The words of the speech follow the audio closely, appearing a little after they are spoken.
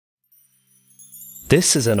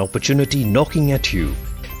This is an opportunity knocking at you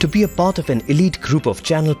to be a part of an elite group of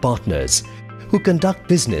channel partners who conduct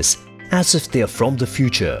business as if they are from the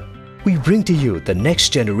future. We bring to you the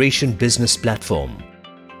next generation business platform.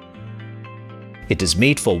 It is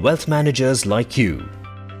made for wealth managers like you,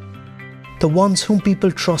 the ones whom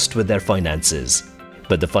people trust with their finances.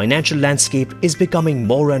 But the financial landscape is becoming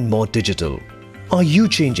more and more digital. Are you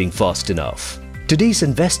changing fast enough? Today's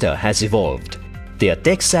investor has evolved. They are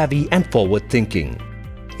tech-savvy and forward-thinking.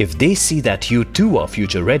 If they see that you too are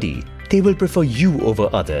future-ready, they will prefer you over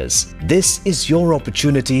others. This is your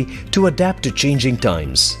opportunity to adapt to changing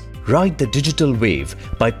times. Ride the digital wave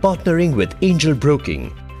by partnering with Angel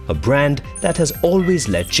Broking, a brand that has always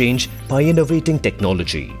led change by innovating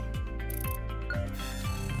technology.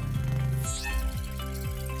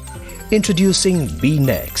 Introducing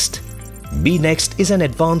BEENXT. BEENXT is an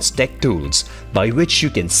advanced tech tools by which you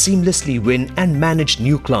can seamlessly win and manage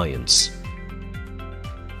new clients.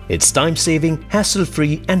 It's time-saving,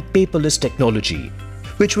 hassle-free and paperless technology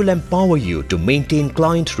which will empower you to maintain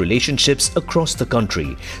client relationships across the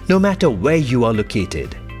country no matter where you are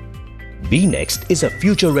located. BEENXT is a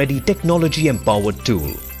future-ready technology-empowered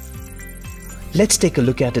tool. Let's take a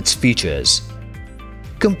look at its features.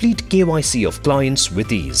 Complete KYC of clients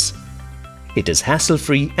with ease. It is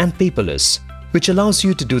hassle-free and paperless, which allows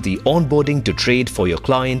you to do the onboarding to trade for your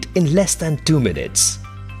client in less than 2 minutes.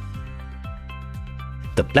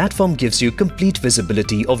 The platform gives you complete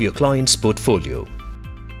visibility of your client's portfolio.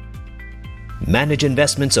 Manage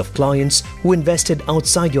investments of clients who invested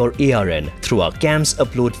outside your ARN through our CAMS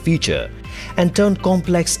upload feature and turn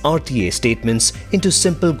complex RTA statements into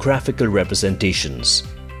simple graphical representations.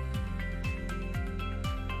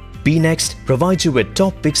 BEENXT provides you with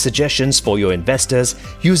top pick suggestions for your investors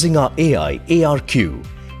using our AI ARQ,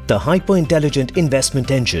 the hyper-intelligent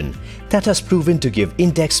investment engine that has proven to give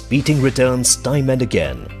index-beating returns time and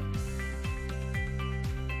again.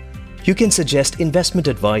 You can suggest investment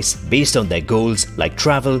advice based on their goals like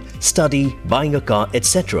travel, study, buying a car,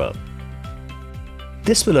 etc.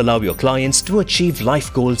 This will allow your clients to achieve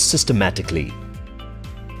life goals systematically.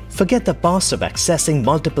 Forget the past of accessing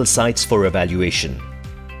multiple sites for evaluation.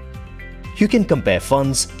 You can compare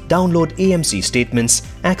funds, download AMC statements,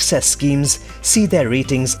 access schemes, see their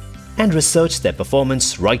ratings and research their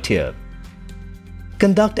performance right here.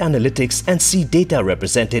 Conduct analytics and see data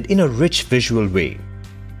represented in a rich visual way.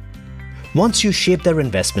 Once you shape their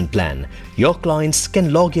investment plan, your clients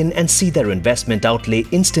can log in and see their investment outlay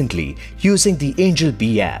instantly using the Angel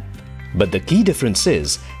B app. But the key difference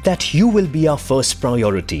is that you will be our first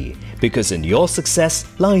priority because in your success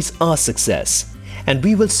lies our success. And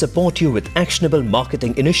we will support you with actionable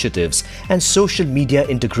marketing initiatives and social media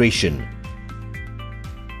integration.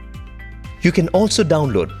 You can also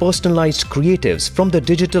download personalized creatives from the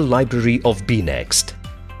digital library of BEENXT.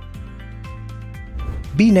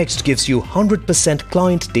 BEENXT gives you 100%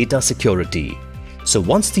 client data security. So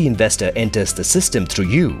once the investor enters the system through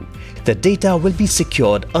you, the data will be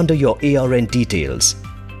secured under your ARN details.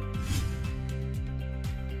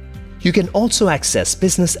 You can also access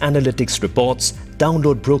business analytics reports,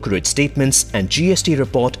 download brokerage statements and GST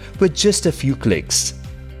report with just a few clicks.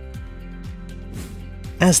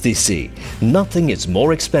 As they say, nothing is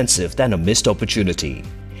more expensive than a missed opportunity.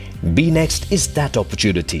 BEENXT is that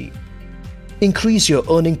opportunity. Increase your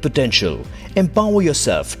earning potential, empower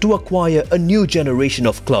yourself to acquire a new generation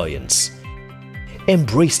of clients.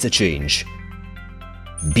 Embrace the change.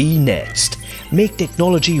 BEENXT. Make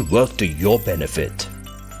technology work to your benefit.